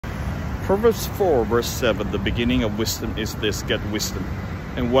Proverbs 4 verse 7, the beginning of wisdom is this: get wisdom.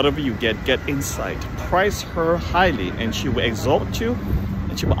 And whatever you get insight. Price her highly, and she will exalt you,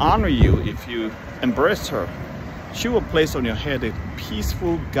 and she will honor you if you embrace her. She will place on your head a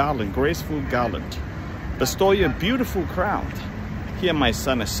peaceful garland, graceful garland. Bestow you a beautiful crown. Hear, my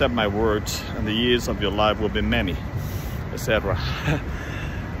son, accept my words, and the years of your life will be many, etc.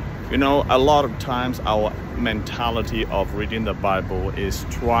 You know, a lot of times our mentality of reading the Bible is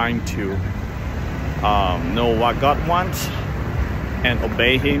trying to know what God wants and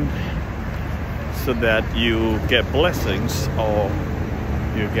obey Him, so that you get blessings or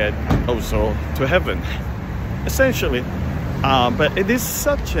you get also to heaven, essentially. But it is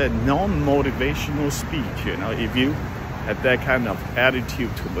such a non-motivational speech, you know, if you have that kind of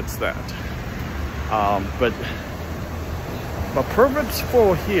attitude towards that. But Proverbs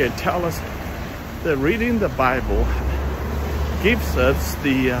 4 here tell us that reading the Bible gives us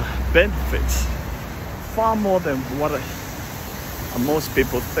the benefits far more than what most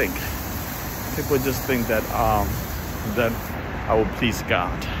people think. People just think that that I will please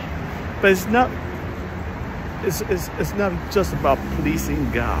God, but it's not. It's not just about pleasing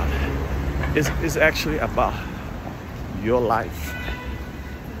God. It's actually about your life.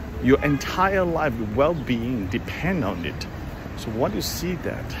 Your entire life, well-being depend on it. So once you see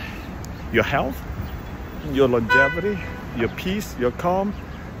that, your health, your longevity, your peace, your calm,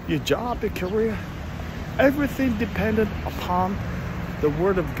 your job, your career, everything dependent upon the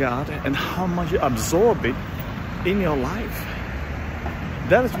Word of God and how much you absorb it in your life.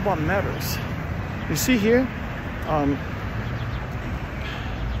 That is what matters. You see here,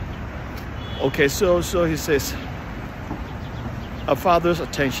 okay, so he says, a father's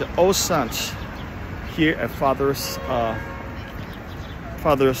attention. O sons, hear a father's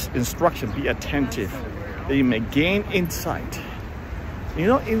instruction. Be attentive, that you may gain insight. You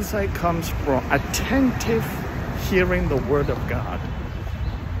know, insight comes from attentive hearing the Word of God.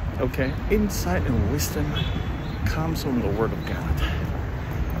 Okay, insight and wisdom comes from the Word of God.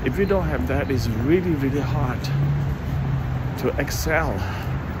 If you don't have that, it's really, really hard to excel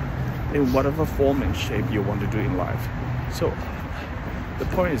in whatever form and shape you want to do in life. So the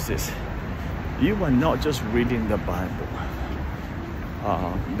point is this: you are not just reading the Bible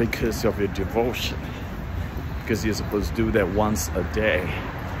because of your devotion, because you're supposed to do that once a day.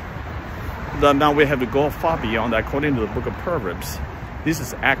 Now we have to go far beyond that. According to the book of Proverbs, this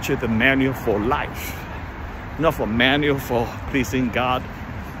is actually the manual for life, not for manual for pleasing God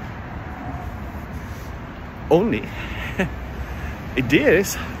only. It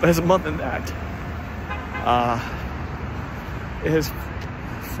is, but it's more than that. It has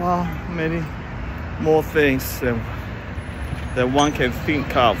far many more things than one can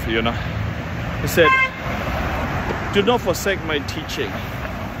think of, you know. He said, do not forsake my teaching.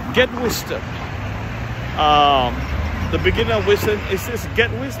 Get wisdom. The beginning of wisdom is just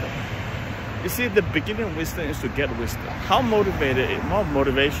get wisdom. You see, the beginning of wisdom is to get wisdom. How motivated, more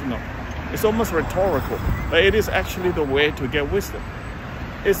motivational. It's almost rhetorical, but it is actually the way to get wisdom.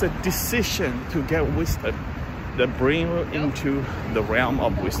 It's a decision to get wisdom that brings you into the realm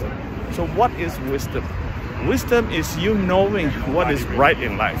of wisdom. So what is wisdom? Wisdom is you knowing what is right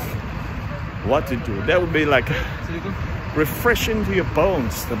in life, what to do. That would be like refreshing to your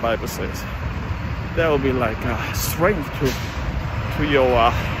bones, the Bible says. That would be like strength to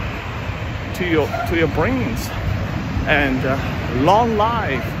your brains, and long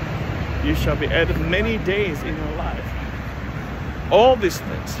life. You shall be added many days in your life. All these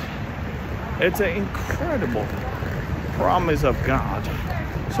things. It's an incredible promise of God.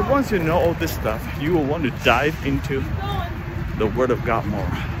 So once you know all this stuff, you will want to dive into the Word of God more.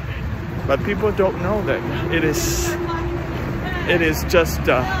 But people don't know that it is just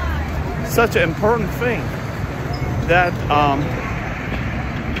such an important thing that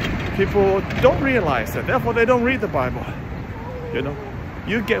people don't realize that. Therefore, they don't read the Bible. You know,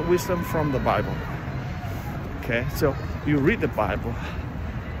 you get wisdom from the Bible. Okay, so you read the Bible,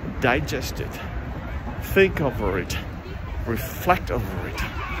 digest it, think over it, reflect over it,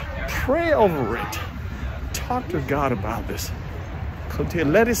 pray over it, talk to God about this.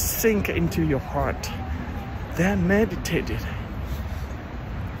 Continue, let it sink into your heart, then meditate it.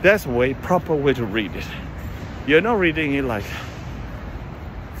 That's the proper way to read it. You're not reading it like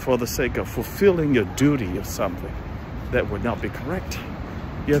for the sake of fulfilling your duty of something. That would not be correct.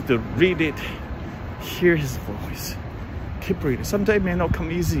 You have to read it, hear His voice, keep reading. Sometimes it may not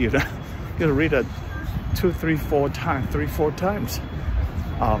come easy, you know. You gotta read it 2, 3, 4 times.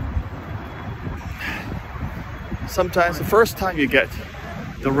 Sometimes the first time you get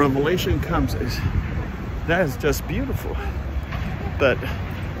the revelation comes, that is just beautiful. But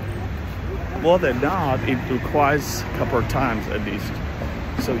more than not, it requires a couple of times at least.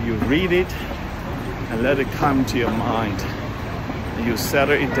 So you read it and let it come to your mind. You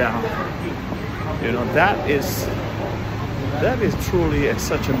settle it down. You know, that is truly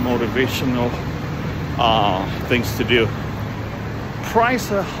such a motivational things to do. Price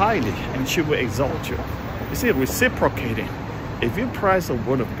her highly and she will exalt you. You see, reciprocating. If you price the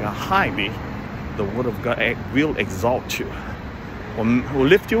Word of God highly, the Word of God will exalt you, will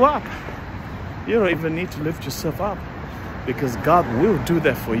lift you up. You don't even need to lift yourself up, because God will do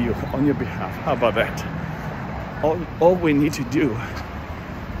that for you on your behalf. How about that? All we need to do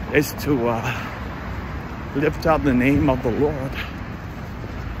is to lift up the name of the Lord,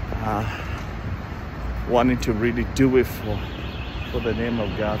 wanting to really do it for the name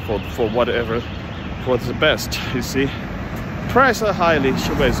of God, for whatever, for the best, you see. Price her highly,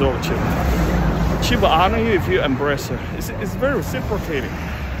 she will exalt you. She will honor you if you embrace her. It's very reciprocating.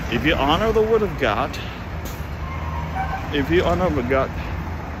 If you honor the Word of God,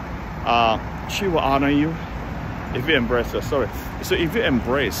 she will honor you if you embrace her. Sorry. So if you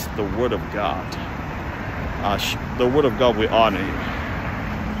embrace the Word of God, the Word of God will honor you.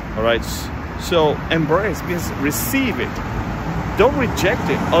 All right. So embrace means receive it. Don't reject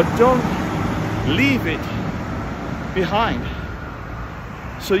it, or don't leave it behind.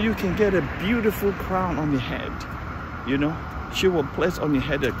 So you can get a beautiful crown on your head. You know, she will place on your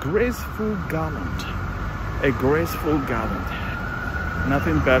head a graceful garland. A graceful garland.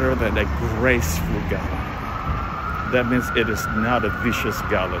 Nothing better than a graceful garland. That means it is not a vicious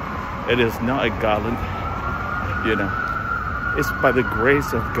garland. It is not a garland, you know. It's by the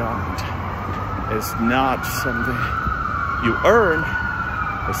grace of God. It's not something you earn.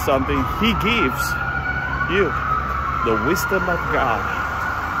 It's something He gives you. The wisdom of God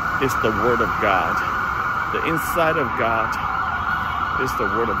is the Word of God. The inside of God is the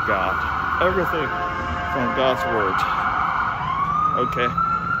Word of God. Everything from God's Word. Okay.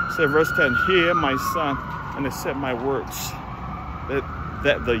 So verse 10, hear my son, and accept my words,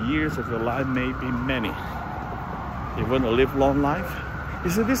 that the years of your life may be many. You want to live long life?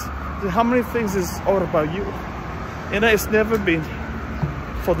 You see, how many things is all about you? You know, it's never been,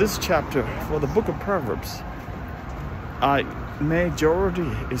 for this chapter, for the book of Proverbs, majority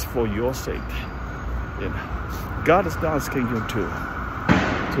is for your sake. You know, God is not asking you to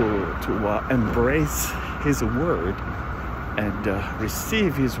embrace His word and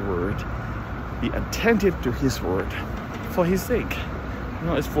receive His word, be attentive to His word for His sake.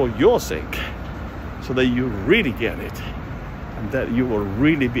 No, it's for your sake, so that you really get it, and that you will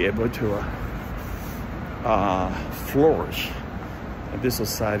really be able to flourish in this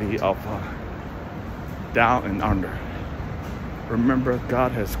society of down and under. Remember,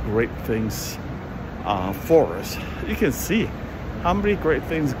 God has great things for us. You can see how many great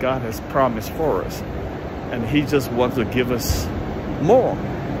things God has promised for us, and He just wants to give us more.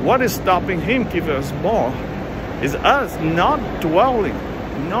 What is stopping Him giving us more is us not dwelling,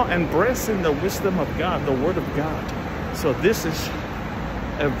 not embracing the wisdom of God, the Word of God. So this is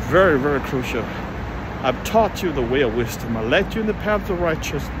a very, very crucial. I've taught you the way of wisdom. I led you in the path of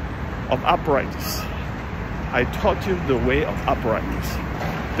righteousness, of uprightness. I taught you the way of uprightness.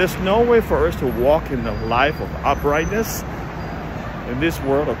 There's no way for us to walk in the life of uprightness in this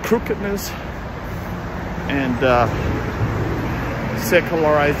world of crookedness and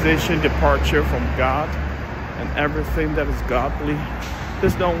secularization, departure from God, and everything that is godly.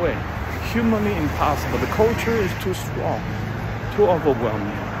 There's no way. Humanly impossible. The culture is too strong, too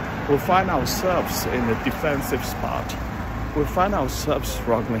overwhelming. We'll find ourselves in a defensive spot. We'll find ourselves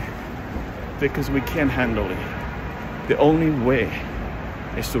struggling because we can't handle it. The only way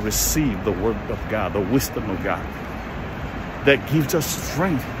is to receive the Word of God, the wisdom of God, that gives us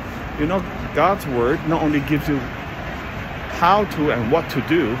strength. You know, God's Word not only gives you how to and what to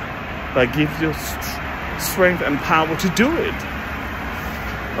do, but gives you strength and power to do it.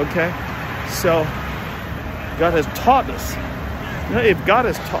 Okay? So, God has taught us. You know, if God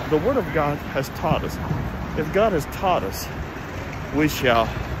has taught, the Word of God has taught us. If God has taught us, we shall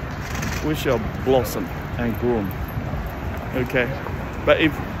blossom and groom. Okay? But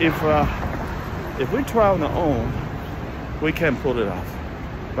if we try on our own, we can't pull it off.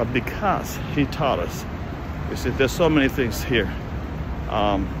 But because He taught us, you see, there's so many things here.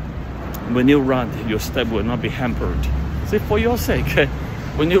 When you run, your step will not be hampered. See, for your sake,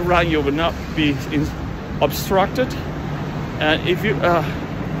 when you run, you will not be obstructed. And if you,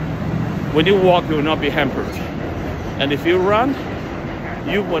 when you walk, you will not be hampered. And if you run,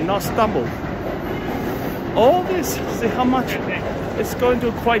 you will not stumble. All this, see how much it's going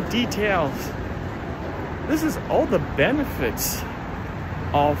to quite details. This is all the benefits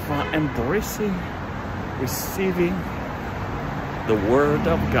of embracing, receiving the Word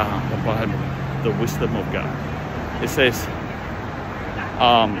of God, the Bible, the wisdom of God. It says,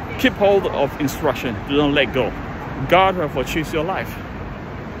 keep hold of instruction, do not let go. God will choose your life.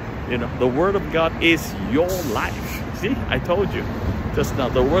 You know, the Word of God is your life. See, I told you just now,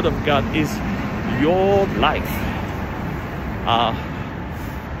 the Word of God is your life.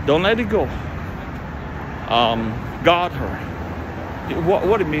 Don't let it go. Guard her.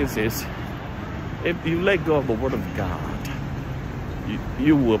 What it means is, if you let go of the Word of God,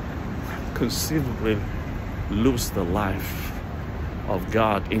 you will conceivably lose the life of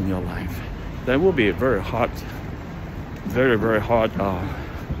God in your life. That will be a very hard, very hard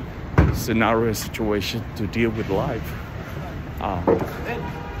scenario, situation to deal with life.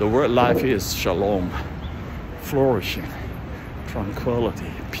 The word life is shalom, flourishing,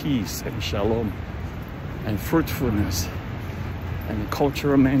 tranquility, peace, and shalom, and fruitfulness, and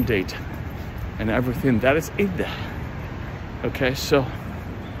cultural mandate, and everything that is in there. Okay, so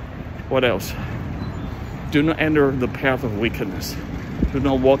what else? Do not enter the path of wickedness. Do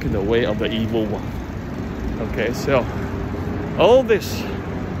not walk in the way of the evil one. Okay, so all this,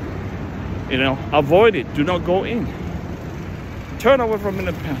 you know, avoid it. Do not go in. Turn away from in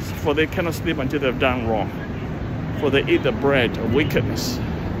the past, for they cannot sleep until they've done wrong. For they eat the bread of wickedness.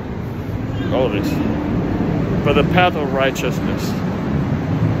 All this. For the path of righteousness.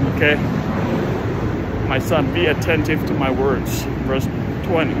 Okay? My son, be attentive to my words. Verse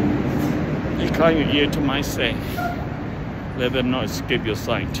 20. Incline your ear to my saying. Let them not escape your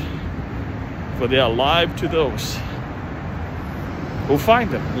sight. For they are life to those who find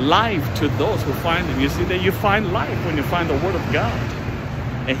them. Life to those who find them. You see that you find life when you find the Word of God.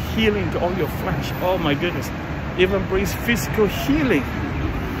 And healing to all your flesh. Oh my goodness. Even brings physical healing.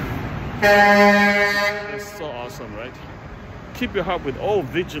 That's so awesome, right? Keep your heart with all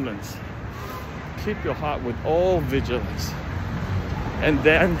vigilance. Keep your heart with all vigilance. And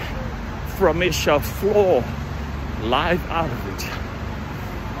then from it shall flow life out of it.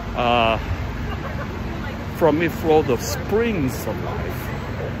 From it flow the springs of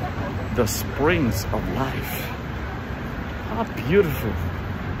life. The springs of life. How beautiful.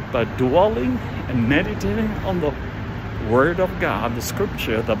 By dwelling and meditating on the Word of God, the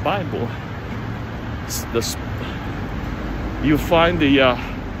Scripture, the Bible, you find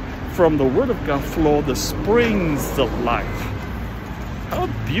from the Word of God flow the springs of life. How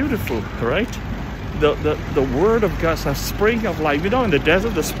beautiful, right? The Word of God is a spring of life. You know, in the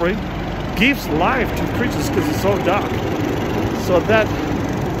desert, the spring gives life to creatures because it's so dark. So that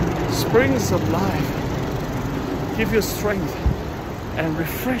springs of life give you strength and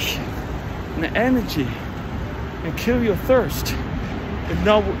refreshing and energy and kill your thirst. And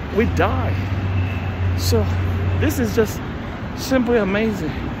now we die. So this is just simply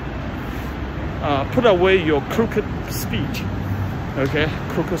amazing. Put away your crooked speech. Okay,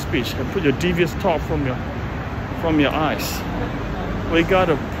 crooked speech, and put your devious thought from your eyes. We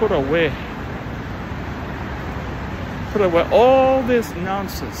gotta put away all this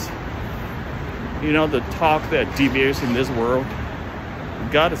nonsense. You know, the talk that deviates in this world.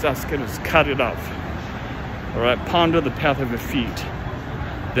 God is asking us to cut it off. All right, ponder the path of your feet.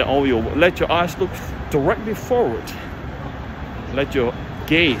 Then all your let your eyes look directly forward. Let your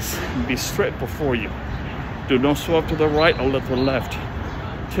gaze be straight before you. Do not swerve to the right or to the left.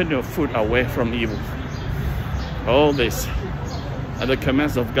 Turn your foot away from evil. All this and the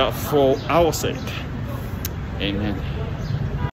commands of God for our sake. Amen.